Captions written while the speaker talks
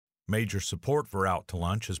Major support for Out to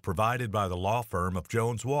Lunch is provided by the law firm of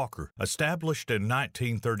Jones Walker, established in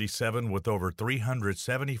 1937 with over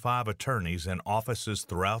 375 attorneys and offices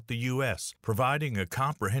throughout the U.S., providing a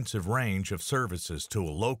comprehensive range of services to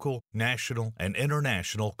a local, national, and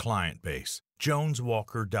international client base.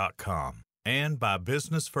 JonesWalker.com. And by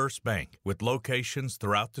Business First Bank, with locations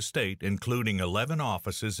throughout the state, including 11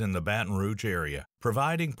 offices in the Baton Rouge area,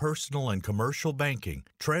 providing personal and commercial banking,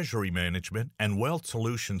 treasury management, and wealth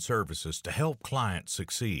solution services to help clients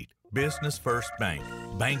succeed. Business First Bank,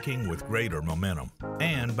 banking with greater momentum.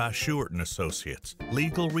 And by Shewart & Associates,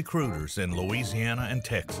 legal recruiters in Louisiana and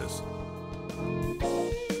Texas.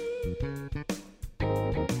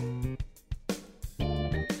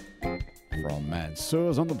 From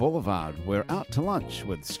Mansour's on the Boulevard, we're out to lunch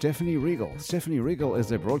with Stephanie Regal. Stephanie Regal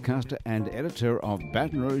is a broadcaster and editor of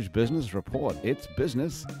Baton Rouge Business Report. It's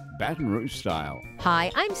business Baton Rouge style.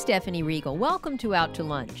 Hi, I'm Stephanie Regal. Welcome to Out to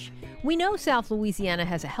Lunch. We know South Louisiana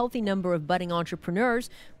has a healthy number of budding entrepreneurs.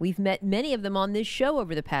 We've met many of them on this show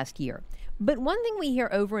over the past year. But one thing we hear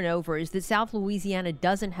over and over is that South Louisiana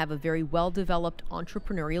doesn't have a very well-developed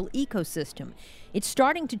entrepreneurial ecosystem. It's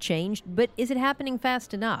starting to change, but is it happening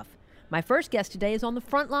fast enough? My first guest today is on the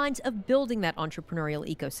front lines of building that entrepreneurial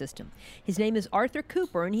ecosystem. His name is Arthur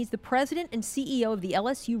Cooper, and he's the president and CEO of the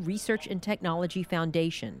LSU Research and Technology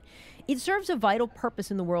Foundation. It serves a vital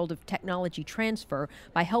purpose in the world of technology transfer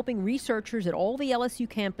by helping researchers at all the LSU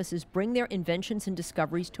campuses bring their inventions and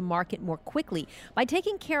discoveries to market more quickly by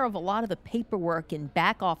taking care of a lot of the paperwork and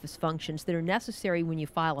back office functions that are necessary when you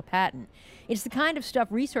file a patent. It's the kind of stuff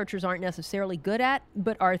researchers aren't necessarily good at,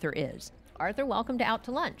 but Arthur is. Arthur, welcome to Out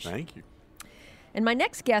to Lunch. Thank you. And my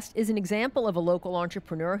next guest is an example of a local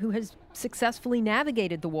entrepreneur who has successfully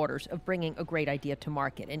navigated the waters of bringing a great idea to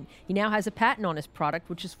market. And he now has a patent on his product,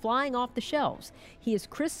 which is flying off the shelves. He is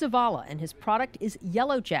Chris Zavala, and his product is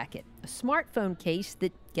Yellow Jacket, a smartphone case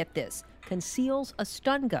that, get this, conceals a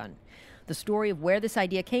stun gun. The story of where this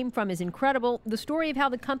idea came from is incredible. The story of how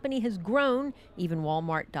the company has grown, even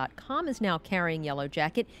Walmart.com is now carrying Yellow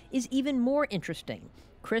Jacket, is even more interesting.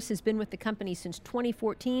 Chris has been with the company since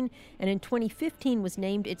 2014, and in 2015 was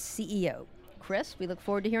named its CEO. Chris, we look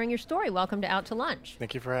forward to hearing your story. Welcome to Out to Lunch.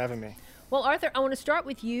 Thank you for having me. Well, Arthur, I want to start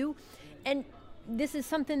with you, and this is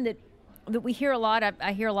something that we hear a lot.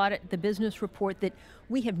 I hear a lot at the business report that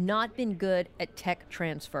we have not been good at tech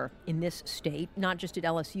transfer in this state, not just at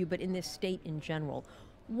LSU, but in this state in general.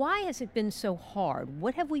 Why has it been so hard?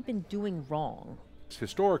 What have we been doing wrong?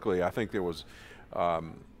 Historically, I think there was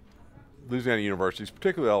Louisiana universities,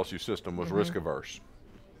 particularly the LSU system, was risk averse.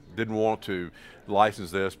 Didn't want to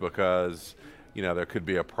license this because, you know, there could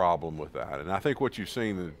be a problem with that. And I think what you've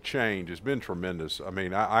seen, the change has been tremendous. I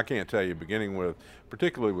mean, I can't tell you, beginning with,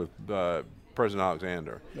 particularly with President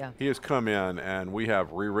Alexander. Yeah. He has come in and we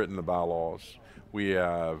have rewritten the bylaws. We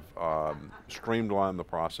have streamlined the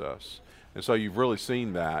process. And so you've really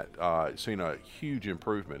seen that, seen a huge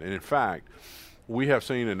improvement. And in fact, we have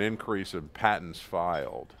seen an increase in patents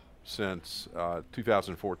filed since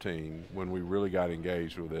 2014, when we really got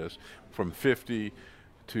engaged with this, from 50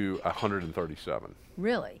 to 137.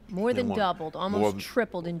 Really? More than doubled, almost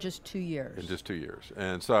tripled in just 2 years. In just 2 years.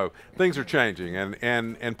 And so things are changing,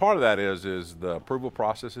 and part of that is the approval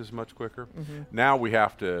process is much quicker. Now we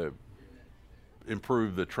have to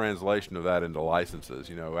improve the translation of that into licenses,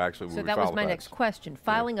 you know, actually. So that was my next question.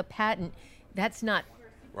 Filing a patent, that's not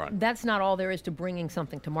all there is to bringing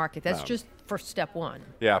something to market. That's just for step one.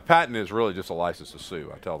 Yeah, patent is really just a license to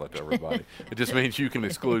sue. I tell that to everybody. It just means you can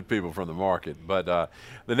exclude people from the market. But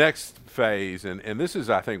the next phase, and this is,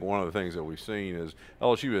 I think, one of the things that we've seen is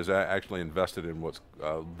LSU has actually invested in what's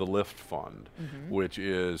the LIFT Fund, which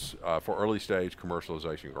is for early stage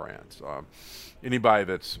commercialization grants. Anybody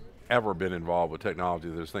that's ever been involved with technology,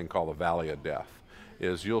 there's a thing called the Valley of Death,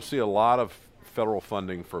 is you'll see a lot of federal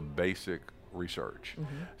funding for basic research.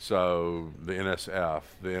 So the NSF,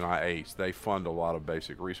 the NIH, they fund a lot of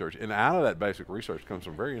basic research. And out of that basic research comes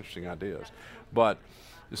some very interesting ideas. But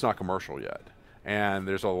it's not commercial yet. And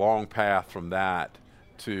there's a long path from that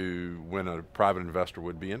to when a private investor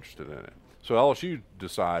would be interested in it. So LSU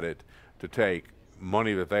decided to take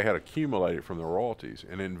money that they had accumulated from the royalties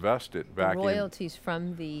and invest it back in royalties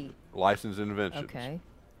from the licensed inventions. Okay.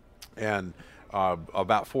 And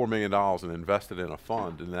about $4 million and invested in a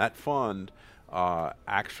fund. And that fund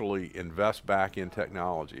actually invests back in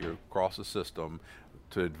technology across the system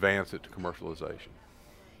to advance it to commercialization.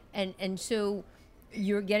 And so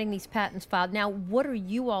you're getting these patents filed. Now, what are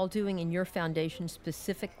you all doing in your foundation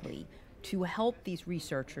specifically to help these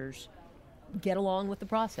researchers get along with the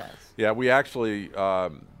process? Yeah, we actually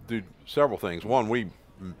do several things. One, we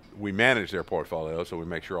we manage their portfolio, so we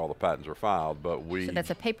make sure all the patents are filed. But So that's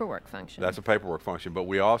a paperwork function. That's a paperwork function. But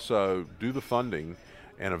we also do the funding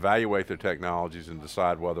and evaluate their technologies and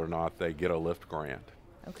decide whether or not they get a LIFT grant.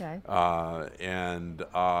 Okay. And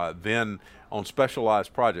then on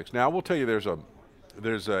specialized projects. Now I will tell you, there's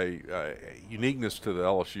a uniqueness to the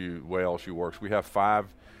LSU way LSU works. We have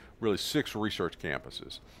 6 research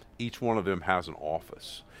campuses. Each one of them has an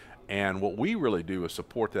office. And what we really do is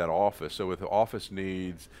support that office. So if the office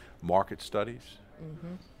needs market studies,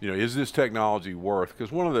 is this technology worth?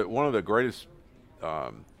 Because one of the greatest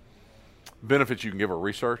benefits you can give a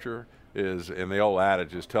researcher is, and the old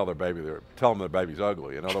adage is, tell them their baby's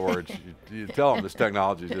ugly. In other words, you tell them this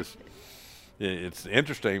technology is just, it's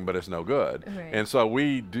interesting, but it's no good. Right. And so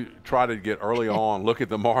we do try to get early on, look at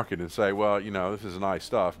the market and say, well, this is nice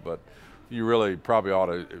stuff, but you really probably ought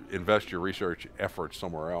to invest your research efforts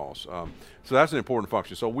somewhere else. So that's an important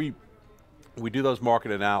function. So we do those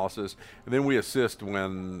market analysis, and then we assist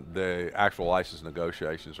when the actual license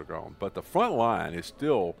negotiations are going. But the front line is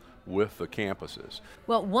still with the campuses.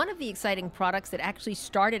 Well, one of the exciting products that actually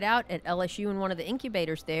started out at LSU in one of the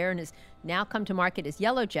incubators there and has now come to market is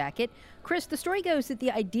Yellow Jacket. Chris, the story goes that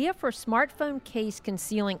the idea for a smartphone case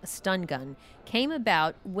concealing a stun gun came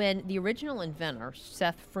about when the original inventor,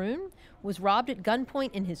 Seth Froon, was robbed at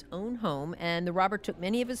gunpoint in his own home, and the robber took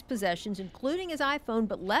many of his possessions, including his iPhone,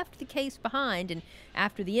 but left the case behind. And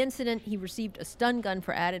after the incident, he received a stun gun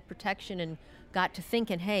for added protection and got to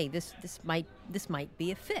thinking, hey, this might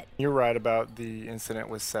be a fit. You're right about the incident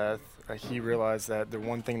with Seth. He realized that the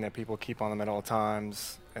one thing that people keep on them at all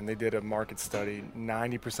times, and they did a market study,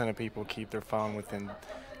 90% of people keep their phone within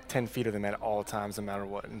 10 feet of them at all times, no matter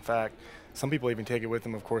what. In fact, some people even take it with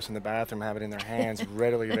them, of course, in the bathroom, have it in their hands,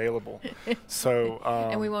 readily available. So,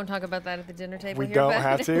 and we won't talk about that at the dinner table. We here, don't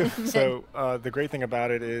have to. So the great thing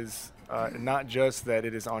about it is not just that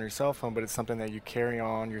it is on your cell phone, but it's something that you carry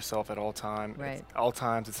on yourself at all time. Right. At all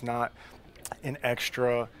times, it's not an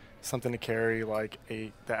extra something to carry like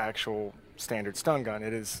the actual standard stun gun.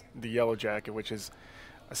 It is the Yellow Jacket, which is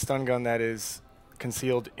a stun gun that is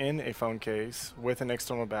concealed in a phone case with an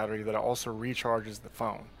external battery that also recharges the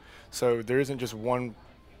phone. So there isn't just one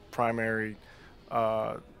primary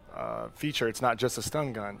feature. It's not just a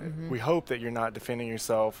stun gun. We hope that you're not defending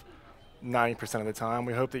yourself 90% of the time.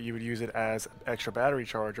 We hope that you would use it as extra battery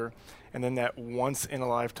charger, and then that once in a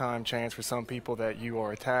lifetime chance for some people that you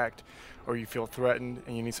are attacked or you feel threatened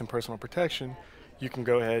and you need some personal protection, you can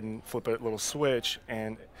go ahead and flip a little switch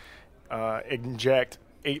and inject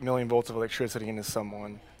 8 million volts of electricity into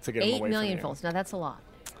someone to get them away from you. 8 million volts. Now that's a lot.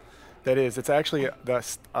 That is. It's actually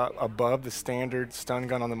above the standard stun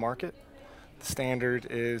gun on the market. The standard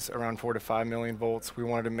is around 4 to 5 million volts. We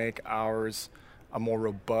wanted to make ours a more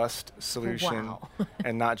robust solution. Wow.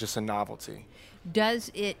 And not just a novelty.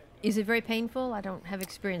 Is it very painful? I don't have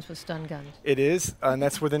experience with stun guns. It is, and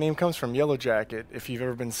that's where the name comes from, Yellow Jacket. If you've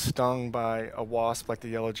ever been stung by a wasp like the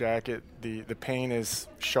Yellow Jacket, the pain is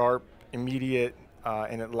sharp, immediate,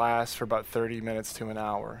 and it lasts for about 30 minutes to an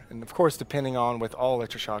hour. And of course, depending on, with all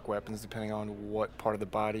electroshock weapons, depending on what part of the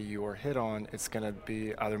body you are hit on, it's going to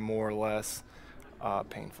be either more or less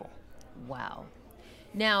painful. Wow.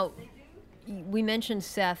 Now, we mentioned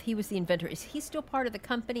Seth. He was the inventor. Is he still part of the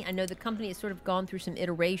company? I know the company has sort of gone through some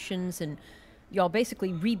iterations, and y'all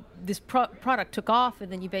basically this product took off,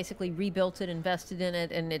 and then you basically rebuilt it, invested in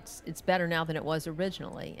it, and it's better now than it was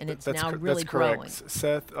originally, and it's now really growing.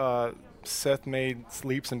 Seth made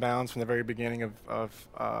leaps and bounds from the very beginning of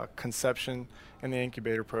conception in the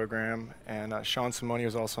incubator program, and Sean Simoni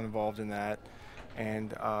was also involved in that,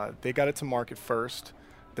 and they got it to market first.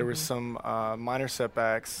 There were some minor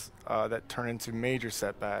setbacks that turned into major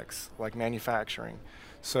setbacks, like manufacturing.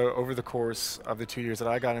 So over the course of the 2 years that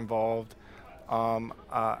I got involved,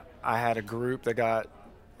 I had a group that got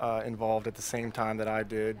involved at the same time that I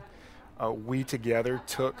did. We together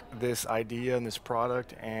took this idea and this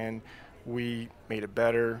product, and we made it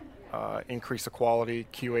better, increased the quality,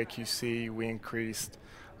 QA, QC. We increased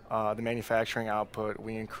the manufacturing output.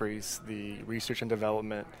 We increased the research and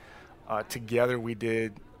development. Together we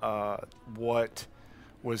did what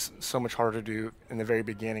was so much harder to do in the very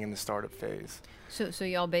beginning in the startup phase. So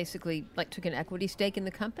y'all basically took an equity stake in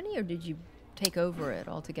the company, or did you take over it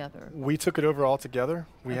altogether? We took it over altogether.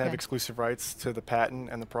 We have exclusive rights to the patent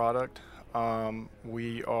and the product.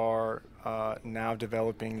 We are now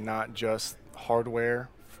developing not just hardware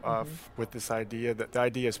with this idea. The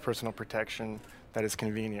idea is personal protection that is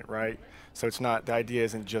convenient, right? So the idea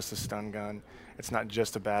isn't just a stun gun. It's not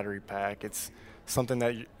just a battery pack. It's something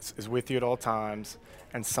that is with you at all times,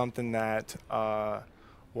 and something that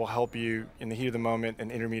will help you in the heat of the moment, an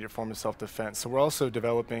intermediate form of self-defense. So we're also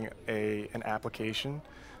developing an application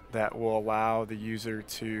that will allow the user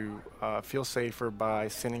to feel safer by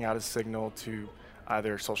sending out a signal to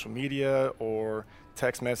either social media or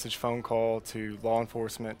text message, phone call to law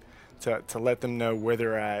enforcement to let them know where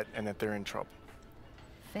they're at and that they're in trouble.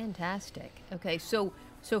 Fantastic. Okay, so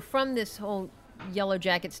from this whole Yellow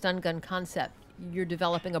Jacket stun gun concept, you're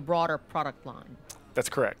developing a broader product line. That's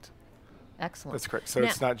correct. Excellent. That's correct. So now,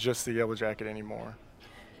 it's not just the Yellow Jacket anymore.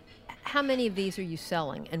 How many of these are you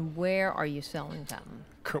selling, and where are you selling them?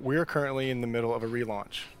 We are currently in the middle of a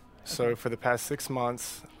relaunch. So for the past 6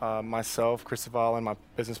 months, myself, Chris Zavala, and my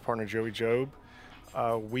business partner, Joey Job,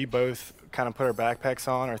 we both kind of put our backpacks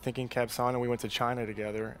on, our thinking caps on, and we went to China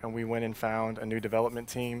together, and we went and found a new development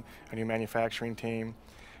team, a new manufacturing team.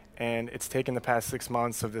 And it's taken the past 6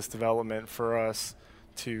 months of this development for us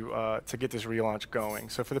to get this relaunch going.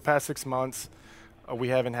 So for the past 6 months, we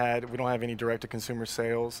don't have any direct-to-consumer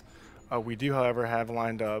sales. We do, however, have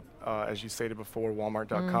lined up, as you stated before,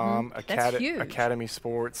 Walmart.com, Academy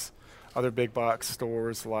Sports, other big box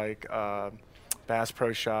stores like Bass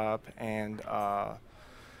Pro Shop, and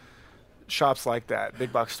shops like that,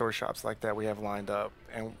 big box store shops like that we have lined up.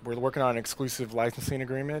 And we're working on an exclusive licensing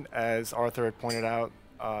agreement. As Arthur had pointed out,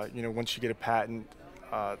 once you get a patent,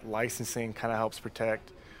 licensing kind of helps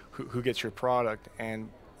protect who gets your product. And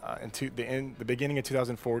the beginning of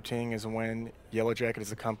 2014 is when Yellow Jacket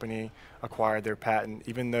as a company acquired their patent,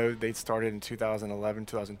 even though they started in 2011,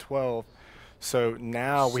 2012. So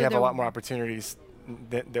now we have a lot more opportunities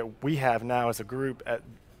that we have now as a group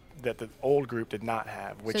that the old group did not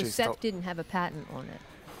have. So Seth didn't have a patent on it?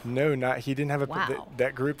 No, he didn't have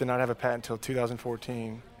that group did not have a patent until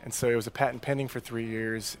 2014. And so it was a patent pending for 3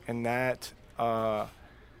 years, and that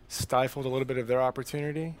stifled a little bit of their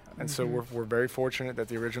opportunity. And so we're very fortunate that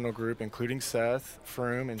the original group, including Seth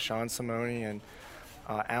Froome and Sean Simone and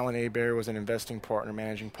Alan Hebert was an investing partner,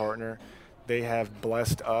 managing partner. They have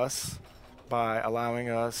blessed us by allowing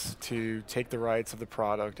us to take the rights of the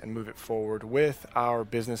product and move it forward with our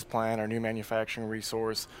business plan, our new manufacturing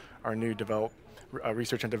resource, our new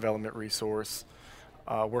research and development resource.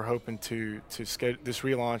 We're hoping to this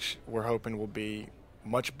relaunch, we're hoping will be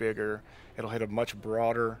much bigger. It'll hit a much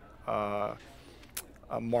broader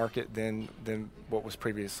market than what was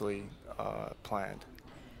previously planned.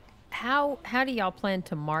 How do y'all plan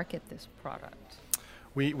to market this product?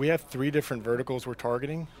 We have 3 different verticals we're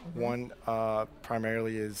targeting. One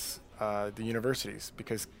primarily is the universities,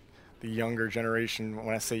 because the younger generation,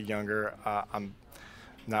 when I say younger, I'm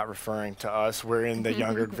not referring to us. We're in the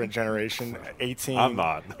younger generation. 18. I'm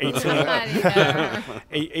not.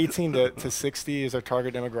 18 to 60 is our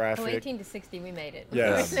target demographic. Oh, 18 to 60, we made it.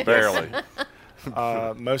 Yes, barely.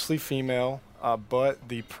 Mostly female, but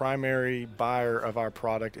the primary buyer of our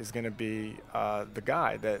product is going to be the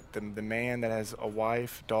guy, the man that has a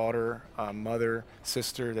wife, daughter, mother,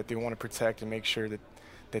 sister that they want to protect and make sure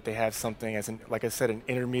that they have something as, like I said, an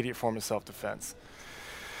intermediate form of self-defense.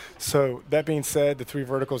 So that being said, the 3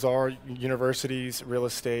 verticals are universities, real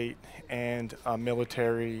estate, and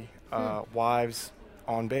military wives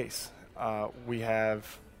on base. We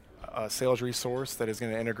have a sales resource that is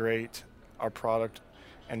going to integrate our product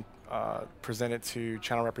and present it to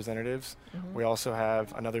channel representatives. We also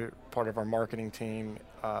have another part of our marketing team,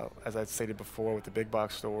 as I stated before, with the big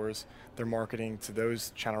box stores. They're marketing to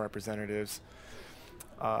those channel representatives.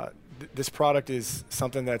 This product is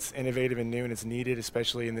something that's innovative and new, and it's needed,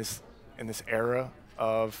 especially in this era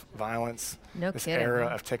of violence, era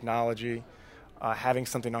of technology. Having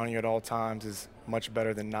something on you at all times is much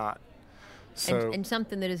better than not. So and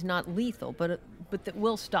something that is not lethal, but that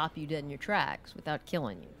will stop you dead in your tracks without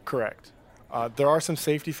killing you. Correct. There are some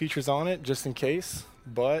safety features on it, just in case,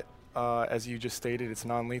 but as you just stated, it's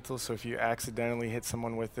non-lethal. So if you accidentally hit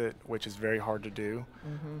someone with it, which is very hard to do,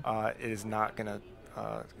 it is not going to.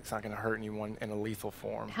 It's not going to hurt anyone in a lethal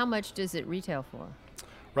form. How much does it retail for?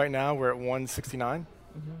 Right now, we're at $169.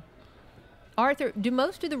 Arthur, do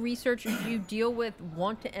most of the researchers you deal with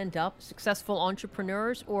want to end up successful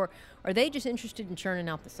entrepreneurs, or are they just interested in churning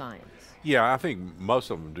out the science? Yeah, I think most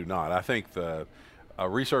of them do not. I think the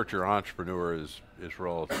researcher entrepreneur is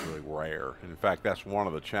relatively rare. In fact, that's one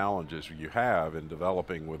of the challenges you have in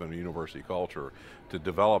developing within a university culture, to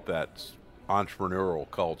develop that entrepreneurial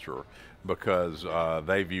culture, because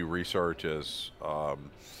they view research as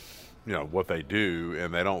what they do,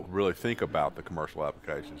 and they don't really think about the commercial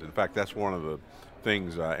applications. In fact, that's one of the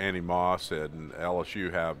things Andy Moss said, and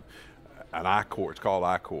LSU have an I-Corps. It's called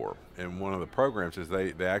I-Corps, and one of the programs is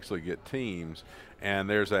they actually get teams, and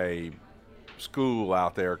there's a school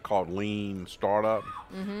out there called Lean Startup.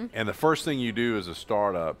 And the first thing you do as a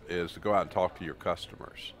startup is to go out and talk to your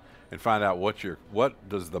customers and find out what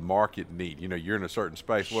does the market need. You know, you're in a certain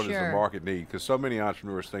space, what does the market need? Because so many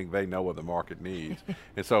entrepreneurs think they know what the market needs.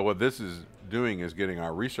 And so what this is doing is getting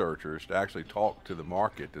our researchers to actually talk to the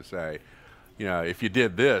market to say, you know, if you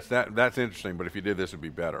did this, that's interesting, but if you did this, it'd be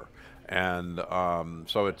better. And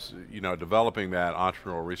so it's, you know, developing that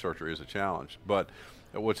entrepreneurial researcher is a challenge. But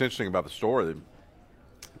what's interesting about the story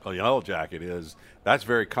of Yellow Jacket is that's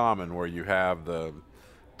very common, where you have the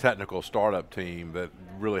technical startup team that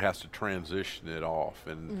really has to transition it off.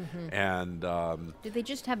 And Do they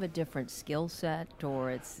just have a different skill set,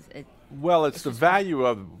 or it's the value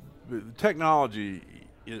of technology.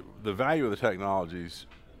 The value of the technologies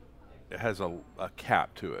has a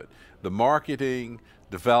cap to it. The marketing,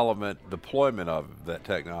 development, deployment of that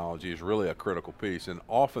technology is really a critical piece, and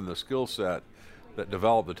often the skill set that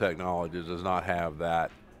developed the technology does not have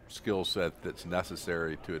that skill set that's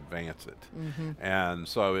necessary to advance it. And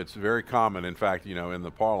so it's very common. In fact, you know, in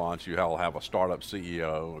the parlance, you have a startup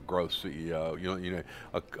CEO, a growth CEO. You know,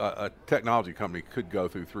 a technology company could go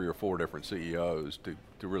through 3 or 4 different CEOs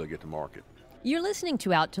to really get to market. You're listening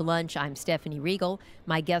to Out to Lunch. I'm Stephanie Riegel.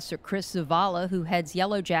 My guests are Chris Zavala, who heads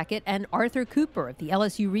Yellow Jacket, and Arthur Cooper of the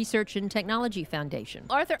LSU Research and Technology Foundation.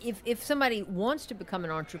 Arthur, if somebody wants to become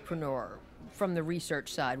an entrepreneur from the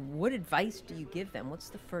research side, what advice do you give them? What's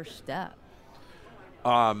the first step?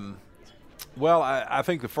 Well, I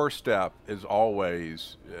think the first step is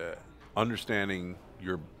always understanding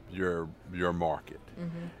your market.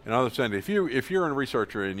 And understand if you're a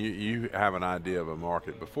researcher and you have an idea of a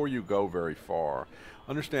market, before you go very far,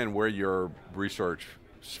 understand where your research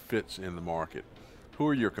fits in the market. Who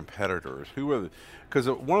are your competitors? Because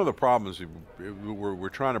one of the problems we're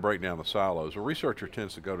trying to break down the silos. A researcher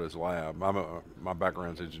tends to go to his lab. My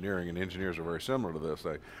background's engineering, and engineers are very similar to this.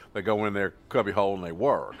 They go in their cubby hole and they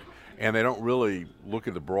work, and they don't really look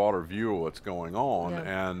at the broader view of what's going on.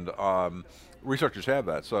 And researchers have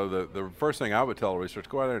that. So the first thing I would tell a researcher,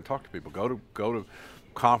 go out there and talk to people. Go to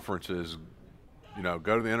conferences. You know,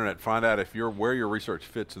 go to the internet, find out where your research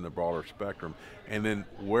fits in the broader spectrum, and then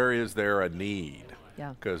where is there a need?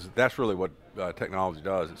 Because that's really what technology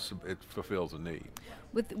does. It fulfills a need.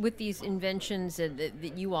 With these inventions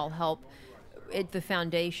that you all help at the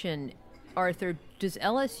foundation, Arthur, does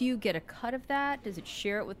LSU get a cut of that? Does it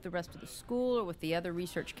share it with the rest of the school or with the other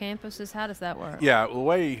research campuses? How does that work? Yeah, the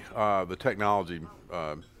way the technology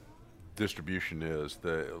distribution is,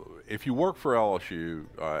 if you work for LSU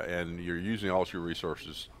and you're using LSU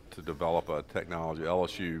resources to develop a technology,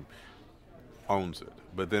 LSU owns it.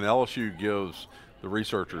 But then LSU gives the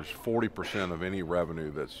researchers 40% of any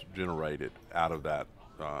revenue that's generated out of that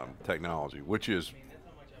technology, which is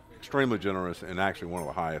extremely generous and actually one of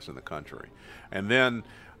the highest in the country. And then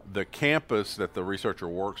the campus that the researcher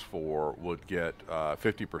works for would get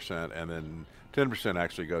 50%, and then 10%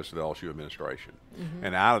 actually goes to the LSU administration.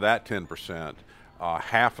 And out of that 10%,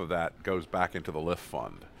 half of that goes back into the LIF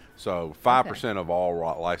fund. So 5% of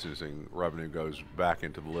all licensing revenue goes back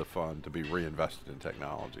into the LIF fund to be reinvested in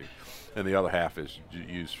technology. And the other half is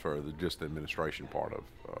used for just the administration part of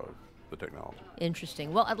the technology.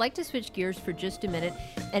 Interesting. Well, I'd like to switch gears for just a minute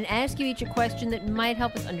and ask you each a question that might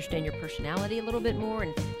help us understand your personality a little bit more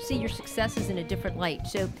and see your successes in a different light.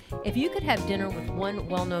 So if you could have dinner with one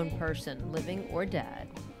well-known person, living or dead,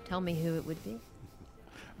 tell me who it would be.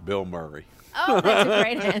 Bill Murray. Oh, that's a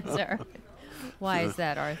great answer. Why is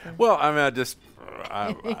that, Arthur? Well, I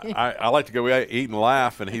mean, I like to go eat and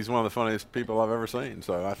laugh, and he's one of the funniest people I've ever seen.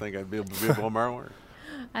 So I think I'd be Bill Murray.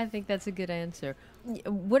 I think that's a good answer.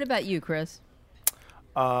 What about you, Chris?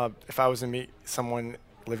 If I was to meet someone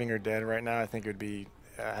living or dead right now, I think it would be,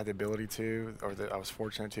 I had the ability to, or that I was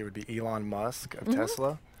fortunate to, would be Elon Musk of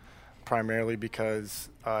Tesla, primarily because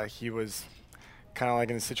he was kind of like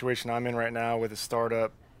in the situation I'm in right now with a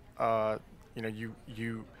startup. You know,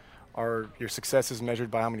 your success is measured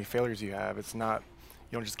by how many failures you have. It's not,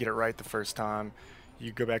 you don't just get it right the first time.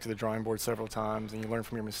 You go back to the drawing board several times and you learn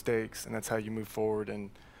from your mistakes, and that's how you move forward and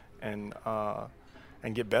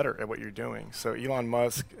get better at what you're doing. So Elon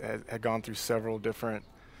Musk had gone through several different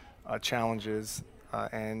challenges,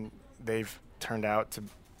 and they've turned out to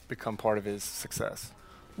become part of his success.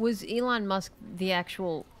 Was Elon Musk the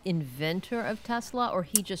actual inventor of Tesla, or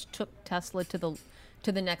he just took Tesla to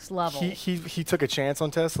the next level? He took a chance on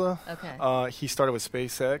Tesla. Okay. He started with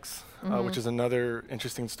SpaceX, which is another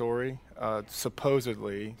interesting story.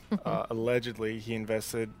 Supposedly, allegedly, he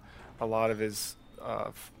invested a lot of his,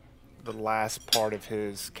 the last part of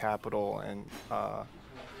his capital and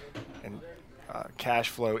cash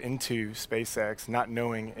flow into SpaceX, not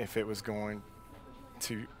knowing if it was going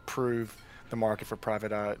to prove the market for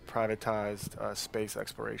privatized space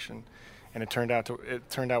exploration. And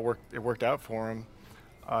it worked out for him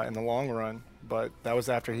in the long run. But that was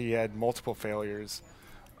after he had multiple failures.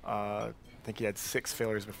 I think he had 6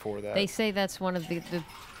 failures before that. They say that's one of the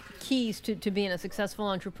keys to being a successful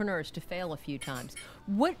entrepreneur is to fail a few times.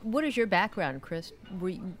 What is your background, Chris?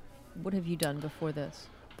 What have you done before this?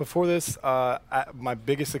 Before this, my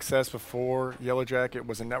biggest success before Yellow Jacket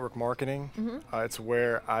was in network marketing. Mm-hmm. It's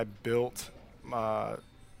where I built the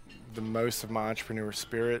most of my entrepreneur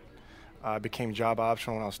spirit. I became job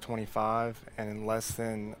optional when I was 25, and in less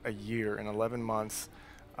than a year, in 11 months,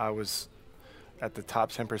 I was at the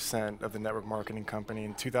top 10% of the network marketing company.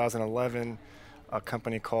 In 2011, a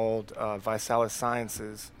company called Visalis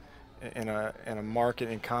Sciences, in a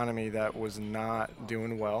market economy that was not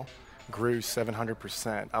doing well, grew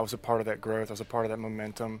 700%. I was a part of that growth. I was a part of that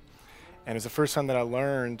momentum. And it's the first time that I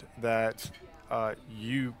learned that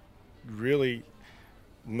you really,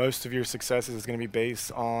 most of your successes is going to be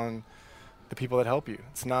based on the people that help you.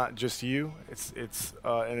 It's not just you.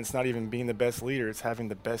 And it's not even being the best leader. It's having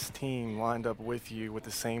the best team lined up with you with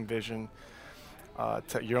the same vision.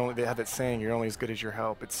 They have that saying, "You're only as good as your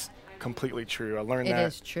help." It's completely true. I learned that. It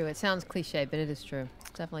is true. It sounds cliche, but it is true. It's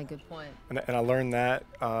definitely a good point. And I learned that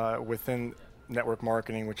within network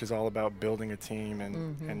marketing, which is all about building a team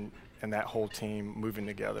and that whole team moving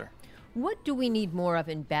together. What do we need more of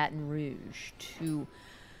in Baton Rouge to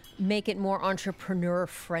make it more entrepreneur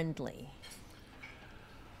friendly?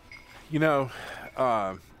 It's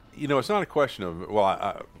not a question of, well,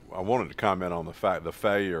 I wanted to comment on the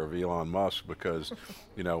failure of Elon Musk because,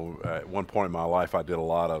 at one point in my life I did a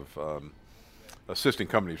lot of assisting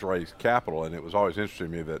companies raise capital, and it was always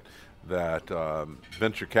interesting to me that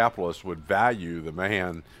venture capitalists would value the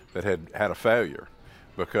man that had a failure,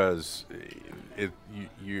 because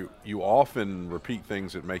you often repeat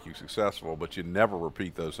things that make you successful, but you never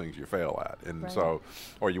repeat those things you fail at, and right. So,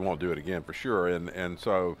 or you won't do it again for sure, and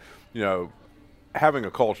so, having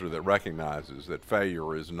a culture that recognizes that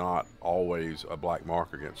failure is not always a black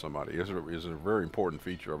mark against somebody is a very important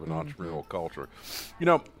feature of an entrepreneurial culture.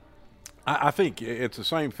 I think it's the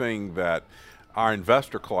same thing that our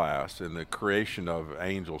investor class and the creation of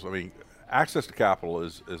angels. I mean, access to capital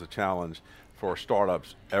is a challenge for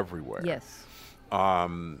startups everywhere. Yes.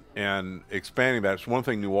 And expanding that, it's one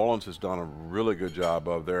thing New Orleans has done a really good job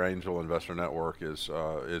of. Their angel investor network is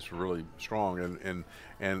really strong,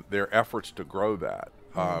 and their efforts to grow that.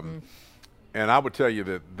 And I would tell you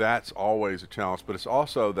that that's always a challenge, but it's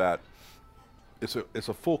also that it's a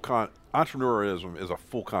entrepreneurism is a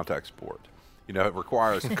full contact sport. It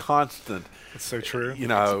requires constant. It's so true.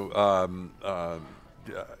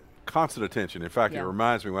 Constant attention. In fact, It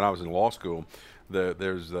reminds me when I was in law school.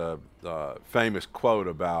 There's the famous quote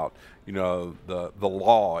about, the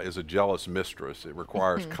law is a jealous mistress. It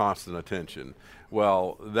requires constant attention.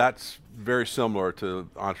 Well, that's very similar to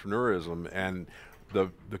entrepreneurism, and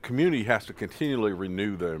the community has to continually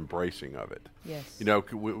renew the embracing of it. Yes.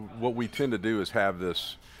 What we tend to do is have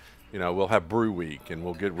this, we'll have Brew Week, and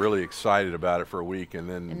we'll get really excited about it for a week, and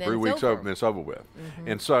then Brew Week's over, and it's over with.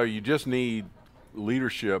 And so you just need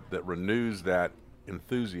leadership that renews that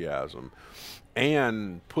enthusiasm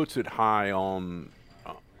and puts it high on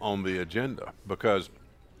the agenda, because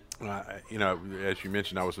as you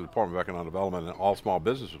mentioned, I was at the Department of Economic Development, and all small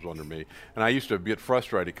business was under me, and I used to get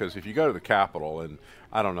frustrated because if you go to the Capitol and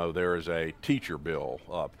there is a teacher bill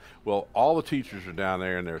up, well, all the teachers are down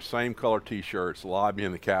there in their same color T-shirts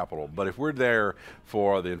lobbying the Capitol, but if we're there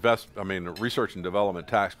for the research and development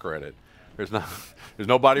tax credit, there's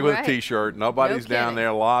nobody with a T-shirt, nobody's down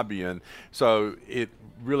there lobbying, so it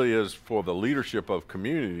really is for the leadership of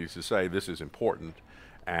communities to say this is important,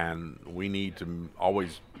 and we need to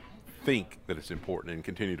always think that it's important and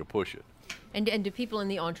continue to push it. And do people in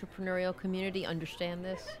the entrepreneurial community understand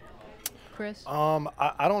this, Chris?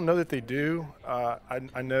 I don't know that they do.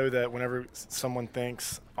 I know that whenever someone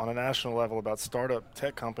thinks on a national level about startup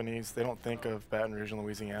tech companies, they don't think of Baton Rouge in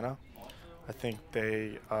Louisiana. I think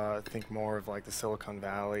they think more of like the Silicon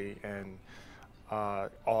Valley and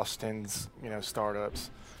Austin's, startups,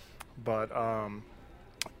 but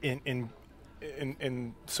in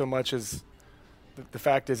so much as the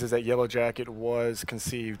fact is that Yellow Jacket was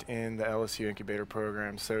conceived in the LSU incubator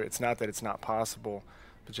program. So it's not that it's not possible,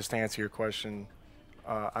 but just to answer your question,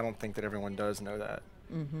 I don't think that everyone does know that.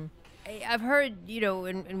 I've heard,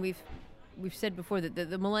 and we've said before that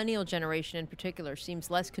the millennial generation in particular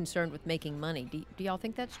seems less concerned with making money. Do y'all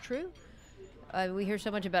think that's true? We hear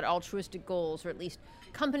so much about altruistic goals, or at least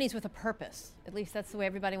companies with a purpose. At least that's the way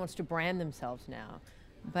everybody wants to brand themselves now.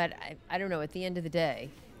 But I don't know, at the end of the day.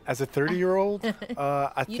 As a 30-year-old,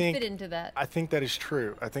 I You'd think fit into that. I think that is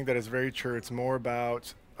true. I think that is very true. It's more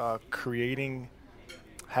about having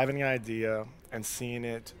an idea and seeing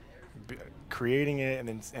it, creating it,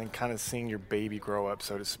 and kind of seeing your baby grow up,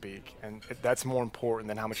 so to speak. And that's more important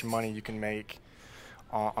than how much money you can make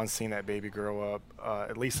on seeing that baby grow up.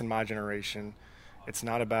 At least in my generation, it's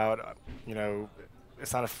not about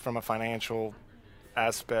it's not from a financial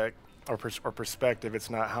aspect or perspective. It's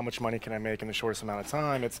not how much money can I make in the shortest amount of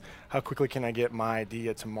time. It's how quickly can I get my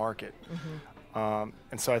idea to market. And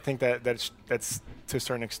so I think that's to a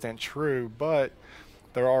certain extent true, but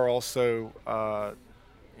there are also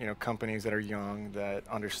companies that are young that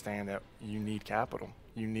understand that you need capital,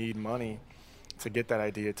 you need money to get that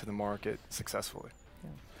idea to the market successfully.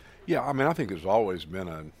 Yeah, I mean, I think there's always been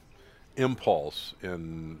an impulse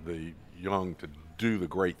in the young to do the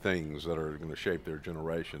great things that are going to shape their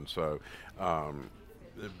generation. So,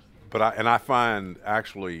 I find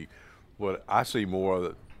actually what I see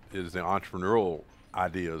more is the entrepreneurial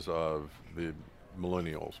ideas of the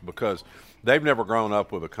millennials, because they've never grown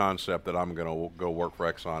up with a concept that I'm going to go work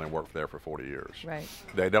for Exxon and work there for 40 years. Right.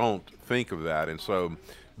 They don't think of that, and so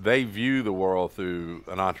they view the world through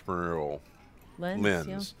an entrepreneurial lens.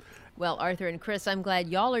 Yeah. Well, Arthur and Chris, I'm glad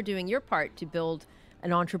y'all are doing your part to build an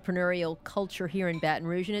entrepreneurial culture here in Baton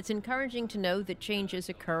Rouge, and it's encouraging to know that change is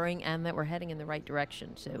occurring and that we're heading in the right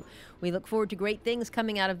direction. So we look forward to great things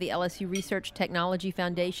coming out of the LSU Research Technology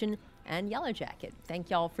Foundation and Yellow Jacket. Thank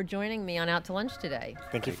y'all for joining me on Out to Lunch today.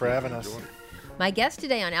 Thank you for having us. My guests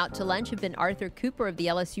today on Out to Lunch have been Arthur Cooper of the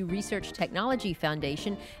LSU Research Technology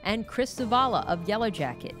Foundation and Chris Zavala of Yellow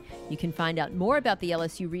Jacket. You can find out more about the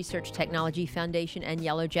LSU Research Technology Foundation and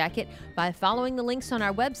Yellow Jacket by following the links on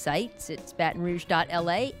our websites. It's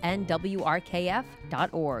batonrouge.la and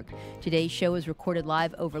wrkf.org. Today's show is recorded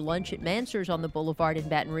live over lunch at Mansur's on the Boulevard in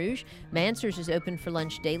Baton Rouge. Mansur's is open for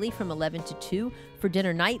lunch daily from 11 to 2, for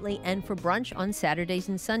dinner nightly, and for brunch on Saturdays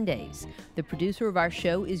and Sundays. The producer of our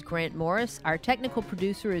show is Grant Morris. Our technical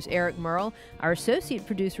producer is Eric Merle. Our associate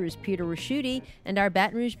producer is Peter Raschuti. And our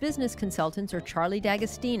Baton Rouge business consultants are Charlie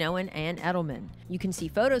D'Agostino and Ann Edelman. You can see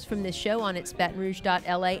photos from this show on its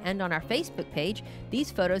batonrouge.la and on our Facebook page.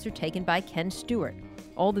 These photos are taken by Ken Stewart.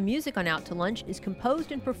 All the music on Out to Lunch is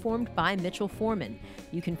composed and performed by Mitchell Foreman.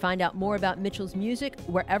 You can find out more about Mitchell's music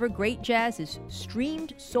wherever great jazz is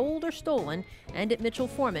streamed, sold, or stolen, and at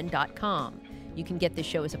mitchellforeman.com. You can get this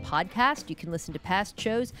show as a podcast, you can listen to past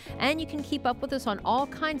shows, and you can keep up with us on all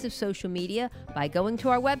kinds of social media by going to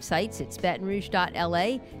our websites. It's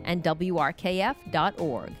batonrouge.la and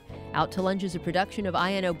wrkf.org. Out to Lunch is a production of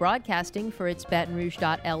INO Broadcasting for its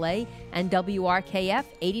batonrouge.la and WRKF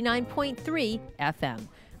 89.3 FM.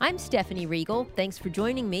 I'm Stephanie Riegel. Thanks for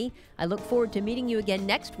joining me. I look forward to meeting you again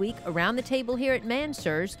next week around the table here at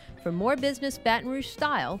Mansur's for more business Baton Rouge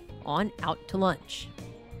style on Out to Lunch.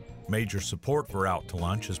 Major support for Out to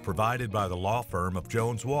Lunch is provided by the law firm of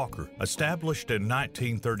Jones Walker, established in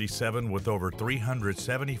 1937 with over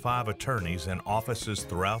 375 attorneys and offices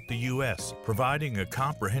throughout the U.S., providing a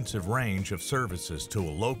comprehensive range of services to a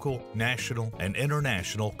local, national, and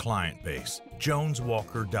international client base.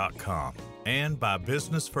 JonesWalker.com. And by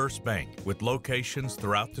Business First Bank, with locations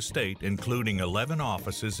throughout the state, including 11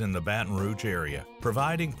 offices in the Baton Rouge area,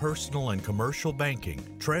 providing personal and commercial banking,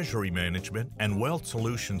 treasury management, and wealth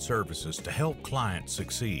solution services to help clients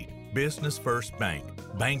succeed. Business First Bank,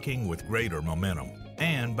 banking with greater momentum.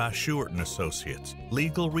 And by Shewart & Associates,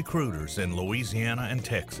 legal recruiters in Louisiana and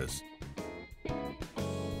Texas.